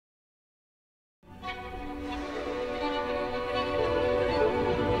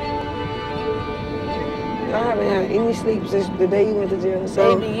any sleep since the day you went to jail.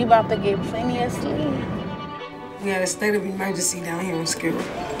 So baby, you about to get plenty of sleep. We had a state of emergency down here in Skirrow.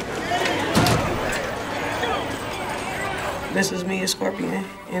 This is me, a Scorpion,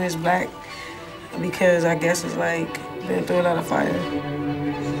 and it's black because I guess it's like been through a lot of fire.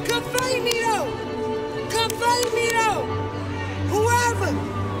 Come fight me though! Come fight me though! Whoever!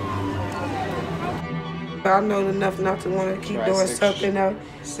 I know enough not to want to keep doing something that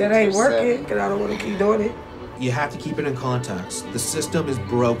ain't working, because I don't want to keep doing it. You have to keep it in context. The system is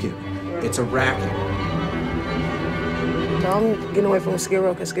broken. It's a racket. So I'm getting away from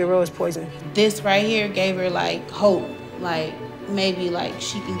Skirrow because Skirrow is poison. This right here gave her like hope, like maybe like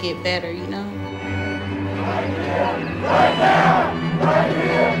she can get better, you know? Right now! Right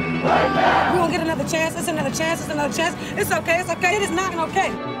here! Right now! We won't get another chance. It's another chance. It's another chance. It's okay. It's okay. It is not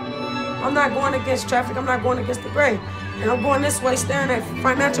okay. I'm not going against traffic. I'm not going against the grain. And I'm going this way, staring at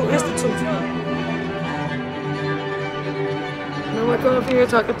financial institutes. No one come up here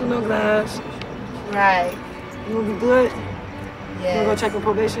talking through no glass. Right. You gonna be good? Yes. You gonna go check on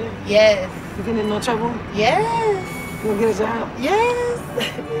probation? Yes. You getting in no trouble? Yes. You gonna get a job? Yes.